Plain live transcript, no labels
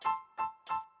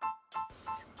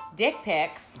dick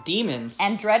pics, demons,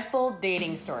 and dreadful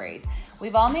dating stories.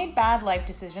 We've all made bad life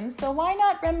decisions, so why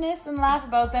not reminisce and laugh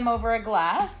about them over a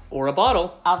glass or a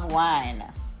bottle of wine?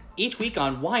 Each week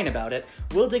on Wine About It,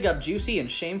 we'll dig up juicy and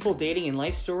shameful dating and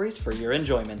life stories for your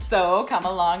enjoyment. So come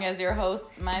along as your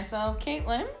hosts, myself,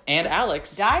 Caitlin, and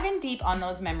Alex. Dive in deep on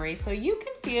those memories so you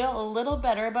can feel a little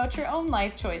better about your own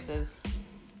life choices.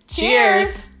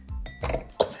 Cheers!